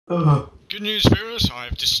Uh, Good news, viewers,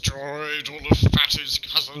 I've destroyed all of Fatty's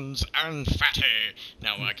cousins and Fatty.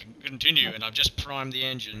 Now I can continue, and I've just primed the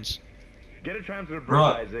engines. Get a transfer to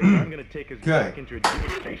Right. Isaac, and I'm gonna take us Okay. back into a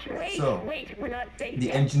deep station. So, Wait, we're not safe the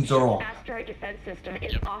yet. engines are on. Asteroid defense system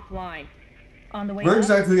is Yep. offline. On the way Where up,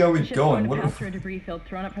 exactly are we the ship's going? to What pass if- through a debris field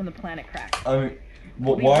thrown up from the planet crack. I mean,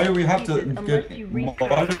 why do we have to Unless get? you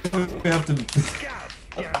Why do we have to? God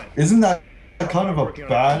damn it. Isn't that kind of a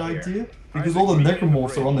bad idea? Because all the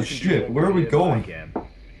necromorphs are on the ship. Where are we going?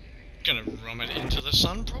 Gonna rum it into the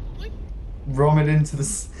sun, probably? Ram it into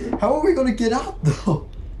the. How are we gonna get out though?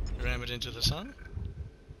 Ram it into the sun?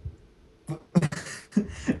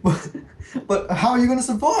 but how are you gonna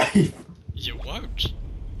survive? You won't.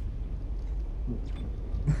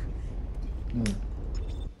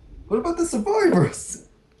 What about the survivors?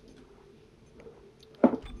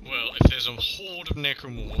 Well, if there's a horde of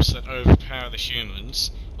necromorphs that overpower the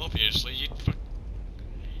humans, obviously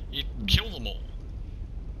you'd kill them all.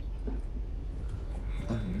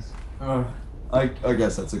 I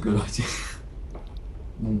guess that's a good idea.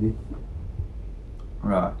 Maybe.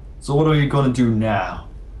 Right. So what are you gonna do now?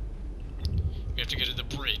 We have to go to the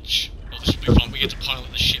bridge. Well, this will be fun. We get to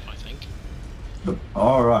pilot the ship, I think.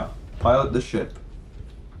 Alright. Pilot the ship.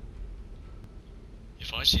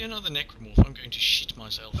 If I see another necromorph, I'm going to shit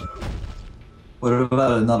myself. What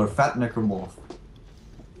about another fat necromorph?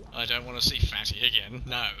 I don't want to see Fatty again.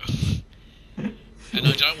 No. And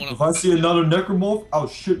I don't want If I to. see another necromorph, I'll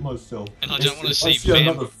shit myself. And I don't wanna If see I see Vamp.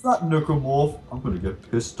 another fat necromorph, I'm gonna get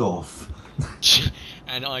pissed off.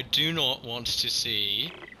 And I do not want to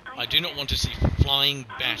see. I do not want to see Flying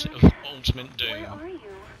Bat of Ultimate Doom.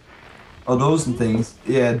 Oh, those things.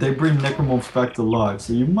 Yeah, they bring necromorphs back to life,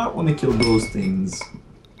 so you might want to kill those things.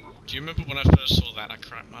 Do you remember when I first saw that? I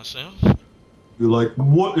crapped myself. You're like,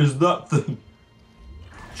 what is that thing?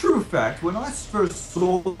 True fact, when I first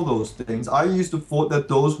saw those things, I used to thought that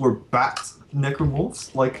those were bat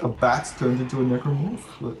necromorphs, like a bat turned into a necromorph.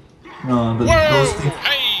 But no, but those Whoa! things.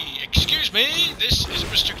 Hey, excuse me. This is a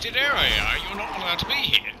restricted area. You're not allowed to be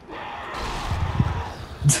here.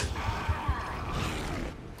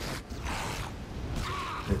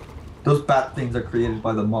 Those bat things are created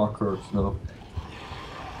by the markers, no?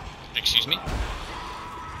 Excuse me.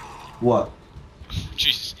 What?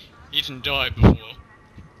 Jesus, you didn't die before.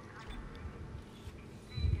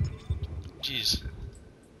 Jeez.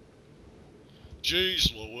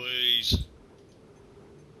 Jeez Louise.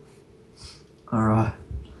 Alright.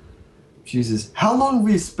 Jesus. How long have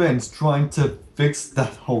we spent trying to fix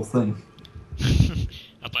that whole thing?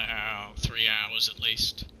 About 3 hours at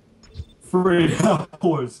least. 3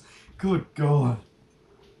 hours. Good God.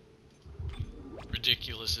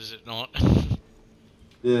 Ridiculous, is it not?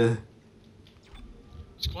 Yeah.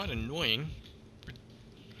 It's quite annoying.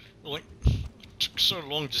 Like, it took so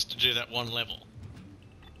long just to do that one level.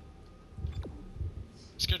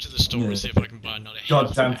 Let's go to the store and see if I can buy another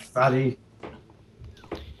health Goddamn pack. fatty.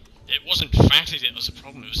 It wasn't Fatty that was the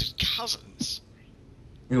problem, it was his cousins.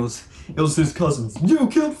 It was his cousins. You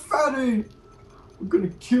killed Fatty! I'm gonna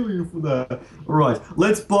kill you for that. Alright,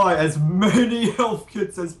 let's buy as many health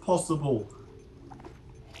kits as possible.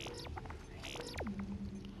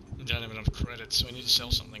 I don't have enough credits, so I need to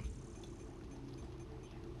sell something.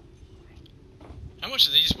 How much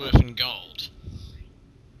are these worth in gold?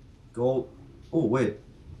 Gold. Oh, wait.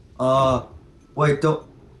 Wait, don't.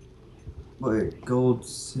 Wait, gold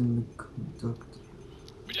semiconductor.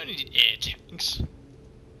 We don't need air tanks.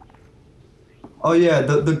 Oh, yeah,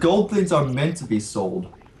 the gold things are meant to be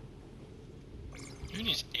sold. Who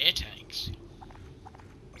needs air tanks?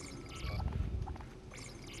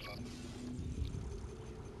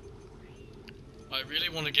 I really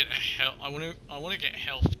want to get a health. I want to get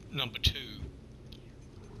health number 2.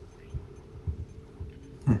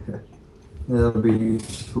 That'll be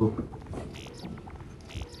useful.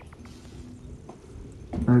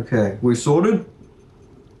 Okay, we sorted?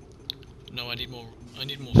 No, I need more. I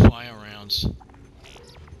need more fire rounds.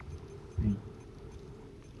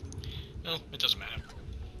 No, it doesn't matter.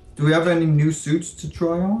 Do we have any new suits to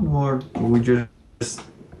try on, or are we just...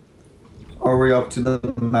 Are we up to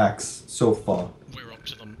the max so far? We're up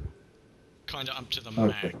to them. Kinda up to the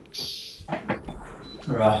Okay. max.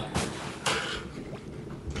 Right.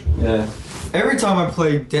 Yeah. Every time I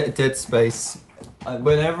play Dead Space,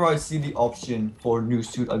 whenever I see the option for a new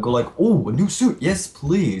suit, I go like, oh, a new suit, yes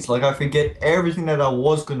please. Like I forget everything that I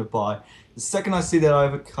was gonna buy. The second I see that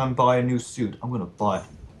I can buy a new suit, I'm gonna buy it.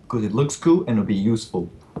 Because it looks cool and it'll be useful.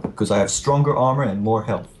 Because I have stronger armor and more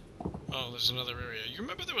health. Oh, there's another area. You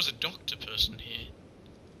remember there was a doctor person here?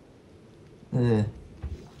 Yeah.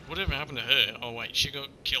 Whatever happened to her? Oh wait, she got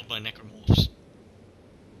killed by necromorphs.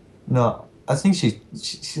 No, I think she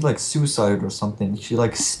like suicided or something. She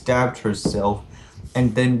like stabbed herself,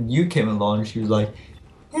 and then you came along and she was like,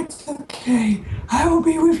 "It's okay, I will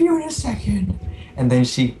be with you in a second." And then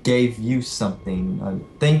she gave you something. I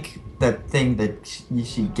think that thing that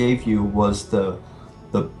she gave you was the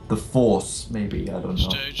force, maybe, I don't know.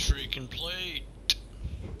 Stage 3 complete.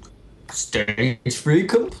 Stage 3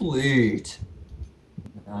 complete.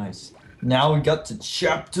 Nice. Now we got to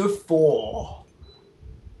chapter 4.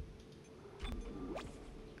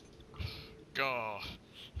 God,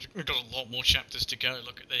 we've got a lot more chapters to go.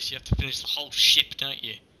 Look at this. You have to finish the whole ship, don't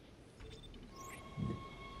you?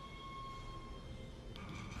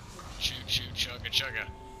 Shoot, shoot, chugga, chugga.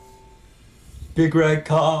 Big red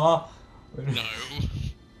car. No.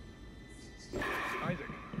 Isaac,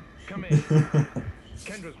 come in.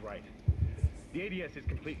 Kendra's right. The ADS is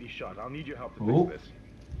completely shut. I'll need your help to Oh. fix this.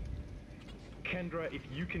 Kendra, if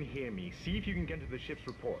you can hear me, see if you can get to the ship's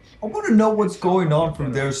reports. I want to know what's going on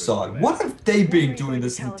from their side. What have they been doing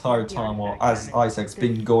this entire time while as Isaac's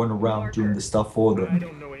been going around doing the stuff for I them?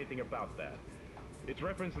 don't know anything about that. It's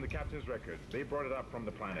referenced in the captain's records. They brought it up from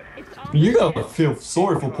the planet. It's You gotta feel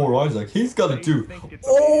sorry for poor Isaac. He's gotta do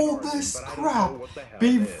all this crap,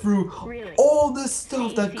 been through all this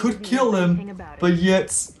stuff that could kill him, but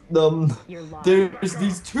yet there's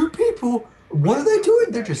these two people. What are they doing?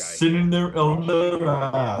 They're just sitting there on their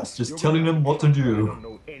ass, just telling them what to I do. don't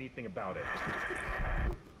know anything about it.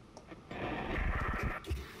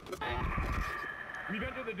 We've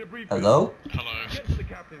entered the debris field. Hello? Hello. Get to the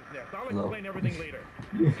captain's nest. I'll Hello. explain everything later.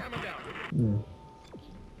 Hammer down.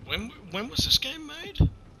 When was this game made?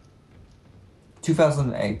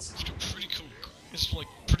 2008. It's got pretty cool. It's like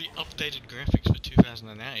pretty updated graphics for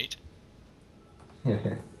 2008.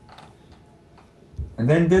 And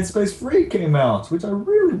then Dead Space 3 came out, which I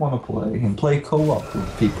really want to play, and play co-op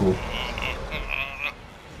with people.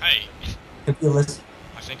 Hey, If you listen,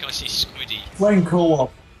 I think I see Squiddy. playing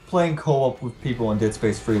co-op with people on Dead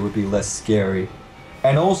Space 3 would be less scary.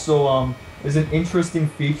 And also, there's an interesting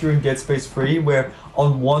feature in Dead Space 3 where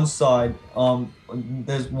on one side,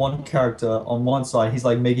 there's one character on one side, he's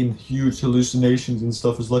like making huge hallucinations and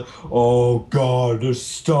stuff. It's like, oh god, there's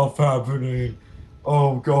stuff happening.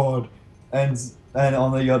 Oh god. And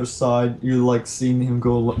on the other side, you're like seeing him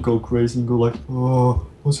go crazy and go like, oh,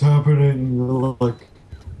 what's happening? And you're like,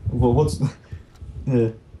 well, what's... Yeah.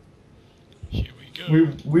 Here we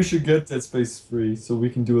go. We should get Dead Space 3 so we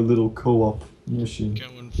can do a little co-op mission.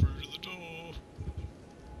 Going through the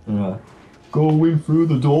door. Going through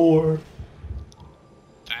the door,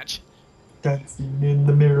 That dancing in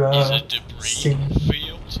the mirror. is a debris sing.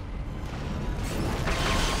 field.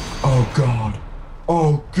 Oh god.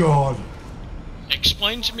 Oh god.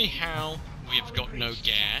 Explain to me how we've got no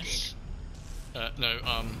gas. How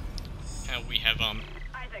we have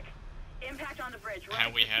Isaac, impact on the bridge.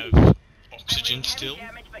 how we have oxygen still.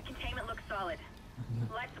 Damage, but containment looks solid.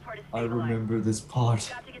 Life support is I stabilized. remember this part.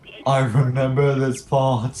 Got to get the I agent- remember this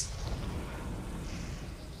part.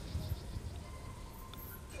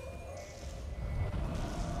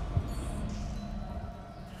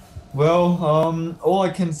 Well, all I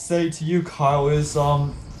can say to you, Kyle, is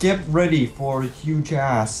get ready for huge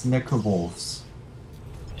ass necromorphs.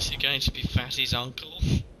 Is it going to be Fatty's uncle?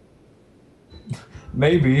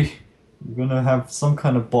 Maybe you're gonna have some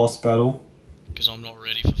kind of boss battle. Because I'm not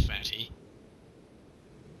ready for Fatty.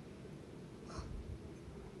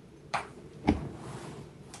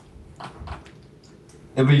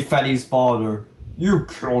 It'll be Fatty's father. You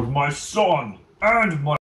killed my son and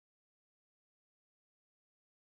my